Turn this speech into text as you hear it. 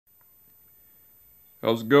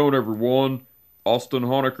How's it going, everyone? Austin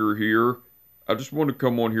Honecker here. I just want to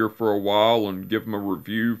come on here for a while and give them a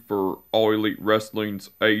review for All Elite Wrestling's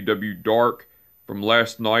AEW Dark from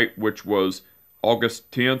last night, which was August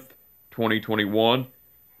 10th, 2021.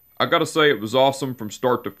 I gotta say, it was awesome from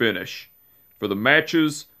start to finish. For the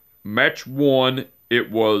matches, match 1, it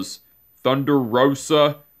was Thunder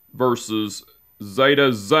Rosa versus Zeta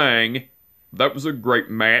Zhang. That was a great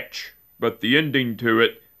match, but the ending to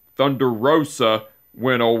it, Thunder Rosa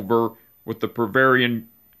went over with the Bavarian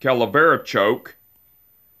Calavera choke.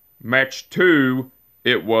 Match 2,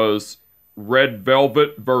 it was Red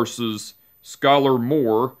Velvet versus Skylar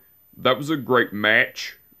Moore. That was a great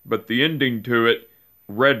match, but the ending to it,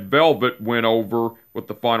 Red Velvet went over with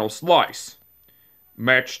the final slice.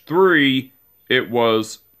 Match 3, it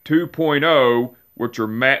was 2.0, which are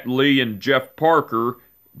Matt Lee and Jeff Parker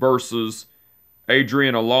versus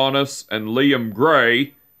Adrian Alanis and Liam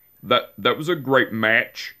Gray. That was a great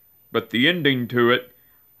match, but the ending to it,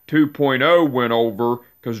 2.0 went over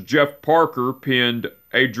because Jeff Parker pinned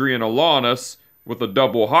Adrian Alanis with a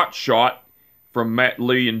double hot shot from Matt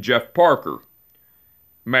Lee and Jeff Parker.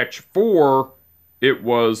 Match 4, it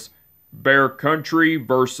was Bear Country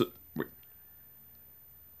versus...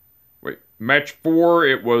 Match 4,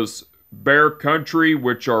 it was Bear Country,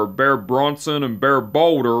 which are Bear Bronson and Bear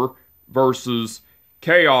Boulder, versus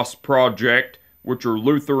Chaos Project, which are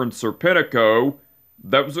Luther and Serpentico.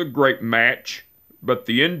 That was a great match, but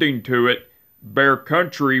the ending to it, Bear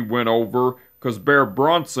Country went over because Bear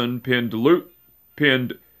Bronson pinned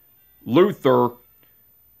Luther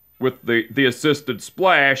with the assisted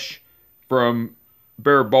splash from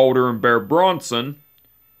Bear Boulder and Bear Bronson.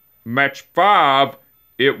 Match 5,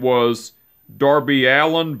 it was Darby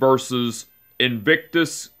Allin versus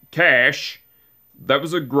Invictus Cash. That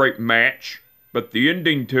was a great match, but the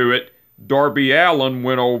ending to it, Darby Allin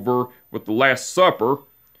went over with the Last Supper.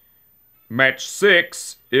 Match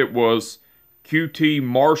 6, it was QT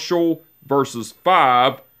Marshall versus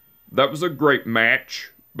 5. That was a great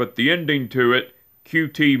match, but the ending to it,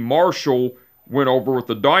 QT Marshall went over with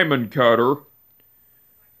the Diamond Cutter.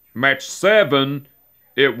 Match 7,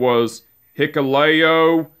 it was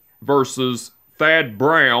Hikuleo versus Thad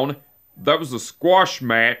Brown. That was a squash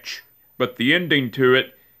match, but the ending to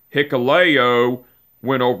it, Hikuleo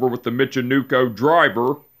went over with the Michinoku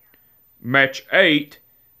Driver. Match 8,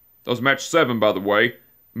 that was match 7 by the way.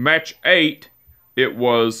 Match 8, it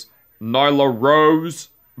was Nyla Rose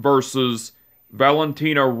versus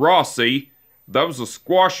Valentina Rossi. That was a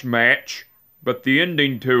squash match, but the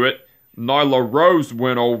ending to it, Nyla Rose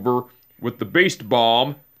went over with the Beast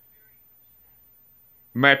Bomb.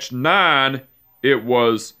 Match 9, it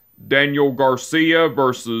was Daniel Garcia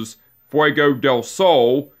versus Fuego del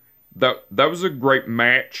Sol. That was a great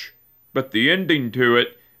match, but the ending to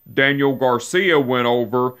it, Daniel Garcia went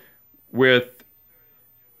over with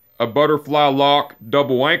a butterfly lock,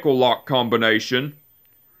 double ankle lock combination.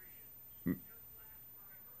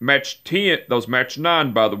 Match 10, that was match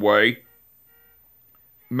 9 by the way.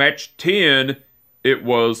 Match 10, it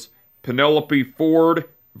was Penelope Ford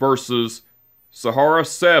versus Sahara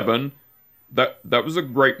 7. That was a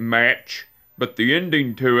great match, but the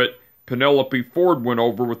ending to it, Penelope Ford went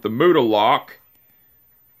over with the Muda Lock.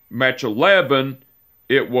 Match 11,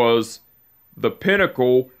 it was The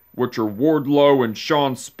Pinnacle, which are Wardlow and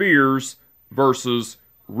Shawn Spears, versus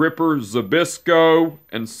Ripper Zabisco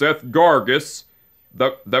and Seth Gargis.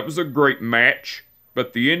 That was a great match,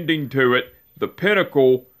 but the ending to it, The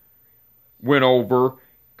Pinnacle went over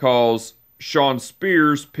cause Shawn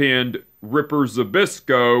Spears pinned Ripper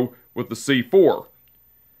Zabisco with the C4.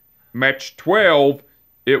 Match 12,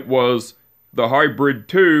 it was the Hybrid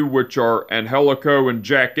 2, which are Angelico and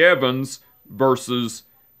Jack Evans versus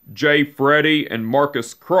Jay Freddy and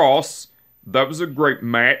Marcus Cross. That was a great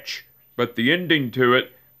match, but the ending to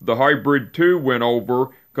it, the Hybrid 2 went over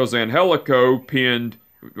because Angelico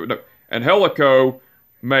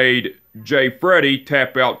made Jay Freddy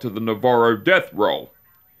tap out to the Navarro Death Roll.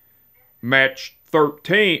 Match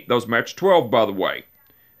 13, that was match 12 by the way.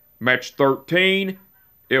 Match 13,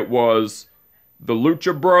 it was the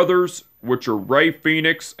Lucha Brothers, which are Rey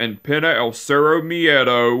Fenix and Pena El Cerro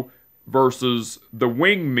Miedo, versus the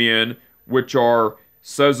Wingmen, which are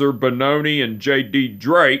Cesar Bononi and J.D.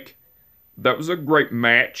 Drake. That was a great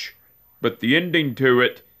match, but the ending to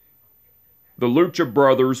it, the Lucha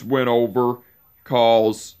Brothers went over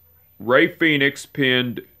cause Rey Fenix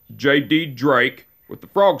pinned J.D. Drake with the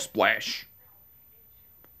Frog Splash.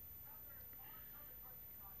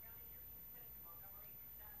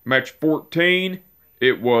 Match 14,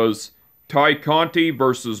 it was Ty Conti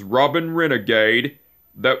versus Robin Renegade.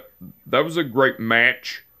 That was a great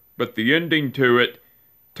match, but the ending to it,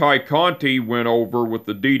 Ty Conti went over with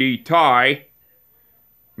the DDT.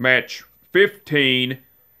 Match 15,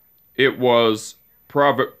 it was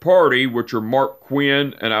Private Party, which are Mark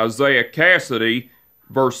Quinn and Isaiah Cassidy,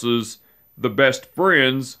 versus the Best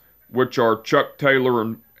Friends, which are Chuck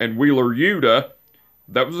Taylor and Wheeler Yuta.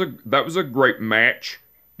 That was a great match,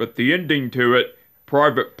 but the ending to it,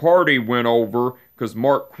 Private Party went over because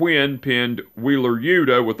Mark Quinn pinned Wheeler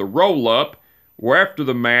Yuta with a roll-up. Well, after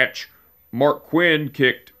the match, Mark Quinn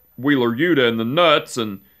kicked Wheeler Yuta in the nuts,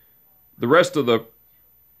 and the rest of the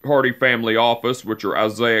Hardy family office, which are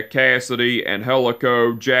Isaiah Cassidy,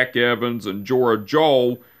 Angelico, Jack Evans, and Jorah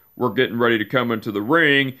Joel, were getting ready to come into the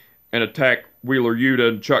ring and attack Wheeler Yuta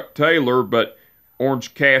and Chuck Taylor, but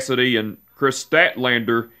Orange Cassidy and Chris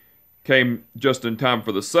Statlander came just in time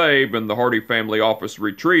for the save, and the Hardy family office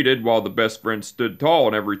retreated while the Best Friends stood tall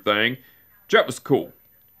and everything. That was cool.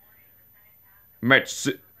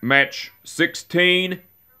 Match 16,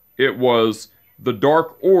 it was the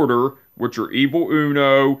Dark Order, which are Evil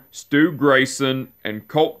Uno, Stu Grayson, and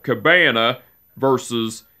Colt Cabana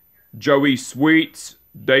versus Joey Sweets,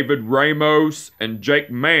 David Ramos, and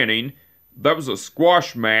Jake Manning. That was a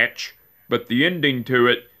squash match, but the ending to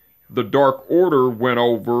it, the Dark Order went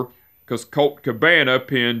over because Colt Cabana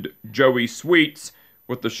pinned Joey Sweets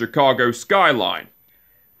with the Chicago Skyline.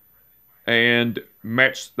 And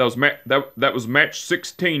that was match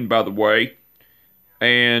 16, by the way.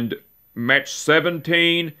 And match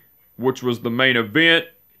 17, which was the main event,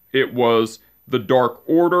 it was the Dark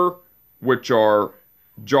Order, which are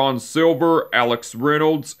John Silver, Alex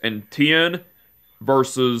Reynolds, and Tien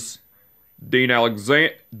versus Dean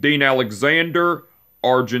Alexander,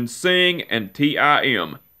 Arjun Singh, and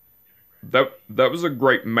TIM. That was a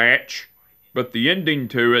great match, but the ending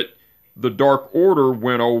to it, the Dark Order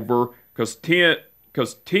went over because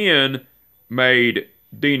Tien made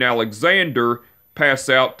Dean Alexander pass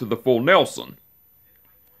out to the full Nelson.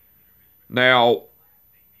 Now,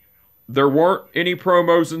 there weren't any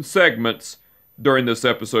promos and segments during this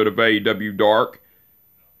episode of AEW Dark.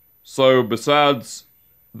 So besides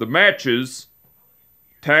the matches,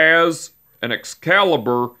 Taz and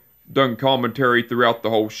Excalibur done commentary throughout the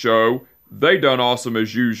whole show. They done awesome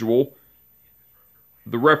as usual.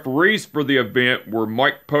 The referees for the event were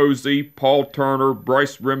Mike Posey, Paul Turner,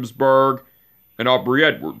 Bryce Remsburg, and Aubrey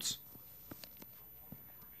Edwards.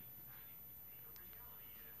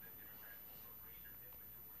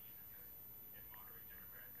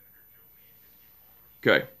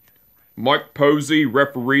 Okay. Mike Posey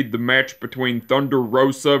refereed the match between Thunder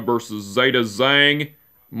Rosa versus Zeta Zhang.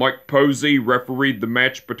 Mike Posey refereed the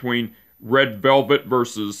match between Red Velvet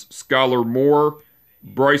versus Skylar Moore.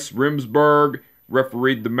 Bryce Remsburg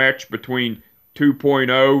refereed the match between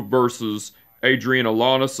 2.0 versus Adrian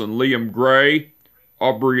Alanis and Liam Gray.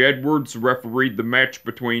 Aubrey Edwards refereed the match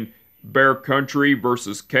between Bear Country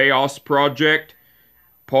versus Chaos Project.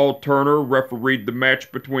 Paul Turner refereed the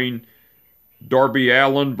match between Darby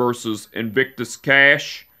Allin versus Invictus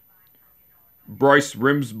Cash. Bryce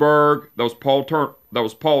Remsburg, that was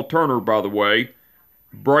Paul Turner, by the way.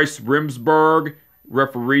 Bryce Remsburg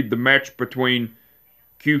refereed the match between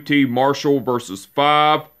QT Marshall versus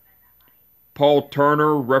Five. Paul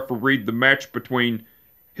Turner refereed the match between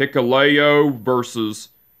Hikuleo versus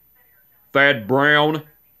Thad Brown.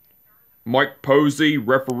 Mike Posey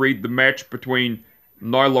refereed the match between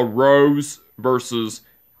Nyla Rose versus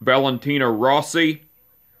Valentina Rossi.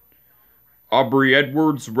 Aubrey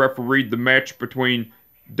Edwards refereed the match between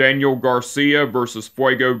Daniel Garcia versus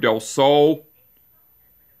Fuego del Sol.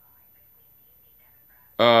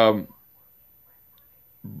 That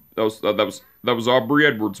was Aubrey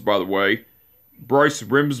Edwards, by the way. Bryce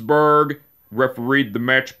Remsburg refereed the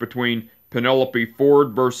match between Penelope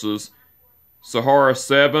Ford versus Sahara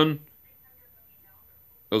 7.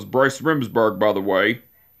 That was Bryce Remsburg, by the way.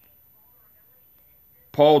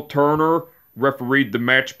 Paul Turner refereed the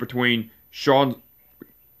match between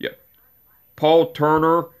Paul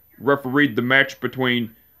Turner refereed the match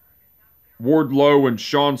between Wardlow and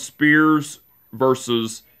Shawn Spears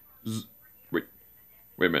versus wait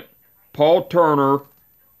a minute. Paul Turner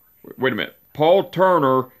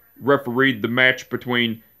refereed the match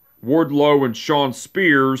between Wardlow and Shawn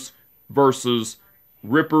Spears versus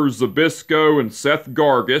Ripper Zabisco and Seth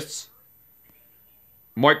Gargis.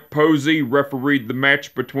 Mike Posey refereed the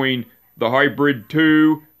match between the Hybrid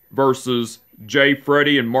 2 versus Jay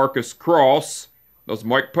Freddy and Marcus Cross. That was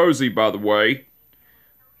Mike Posey, by the way.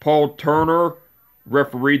 Paul Turner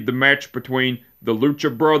refereed the match between the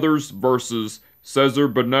Lucha Brothers versus Cesar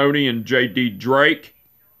Bononi and J.D. Drake.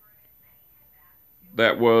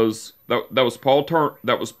 That was Paul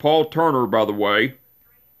Turner, by the way.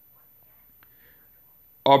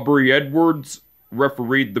 Aubrey Edwards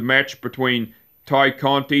refereed the match between Ty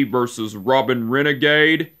Conti versus Robin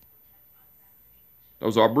Renegade. That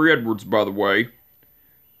was Aubrey Edwards, by the way.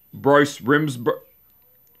 Bryce Rimsberg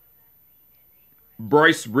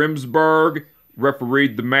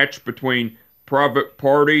refereed the match between Private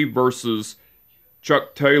Party versus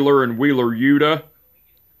Chuck Taylor and Wheeler Yuta.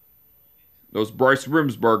 That was Bryce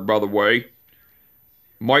Rimsberg, by the way.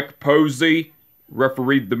 Mike Posey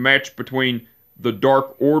refereed the match between the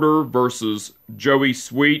Dark Order versus Joey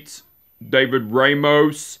Sweets, David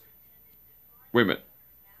Ramos. Wait a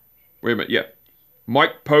minute, yeah.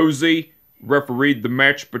 Mike Posey refereed the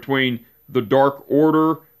match between the Dark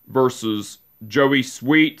Order versus Joey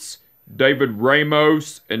Sweets, David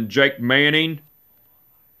Ramos, and Jake Manning.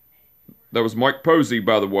 That was Mike Posey,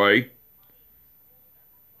 by the way.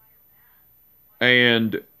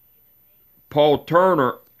 And Paul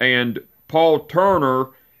Turner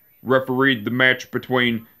refereed the match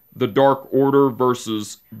between the Dark Order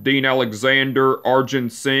versus Dean Alexander, Arjun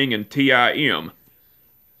Singh, and TIM.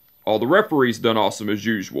 All the referees done awesome as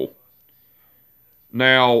usual.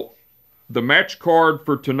 Now, the match card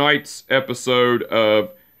for tonight's episode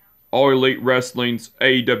of All Elite Wrestling's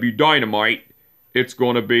AEW Dynamite, it's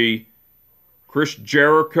going to be Chris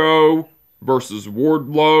Jericho versus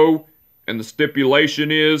Wardlow, and the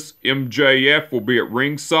stipulation is MJF will be at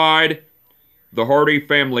ringside. The Hardy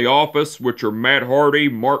Family Office, which are Matt Hardy,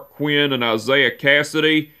 Mark Quinn, and Isaiah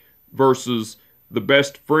Cassidy, versus the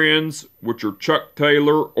Best Friends, which are Chuck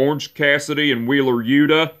Taylor, Orange Cassidy, and Wheeler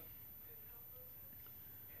Yuta.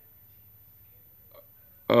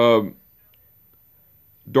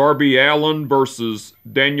 Darby Allin versus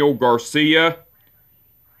Daniel Garcia.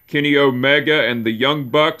 Kenny Omega and the Young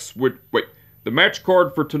Bucks. The match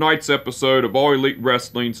card for tonight's episode of All Elite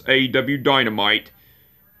Wrestling's AEW Dynamite,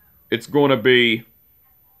 it's going to be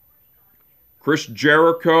Chris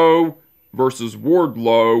Jericho versus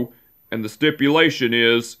Wardlow, and the stipulation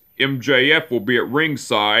is MJF will be at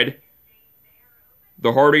ringside.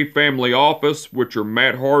 The Hardy Family Office, which are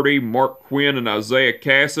Matt Hardy, Mark Quinn, and Isaiah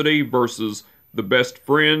Cassidy, versus the Best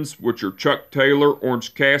Friends, which are Chuck Taylor,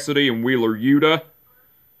 Orange Cassidy, and Wheeler Yuta.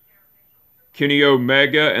 Kenny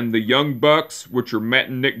Omega and the Young Bucks, which are Matt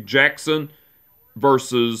and Nick Jackson,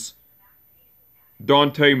 versus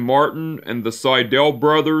Dante Martin and the Seidel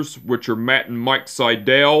brothers, which are Matt and Mike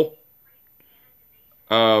Seidel.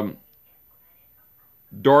 Darby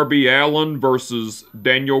Allin versus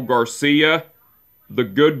Daniel Garcia. The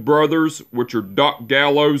Good Brothers, which are Doc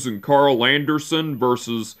Gallows and Carl Anderson,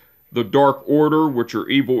 versus the Dark Order, which are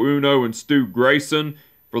Evil Uno and Stu Grayson,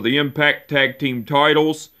 for the Impact Tag Team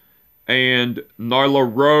titles. And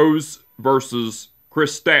Nyla Rose versus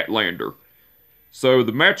Chris Statlander. So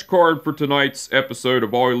the match card for tonight's episode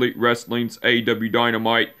of All Elite Wrestling's AEW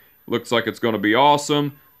Dynamite looks like it's going to be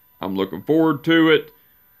awesome. I'm looking forward to it.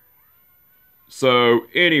 So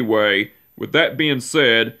anyway, with that being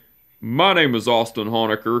said, my name is Austin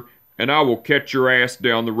Honecker, and I will catch your ass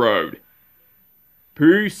down the road.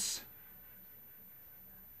 Peace.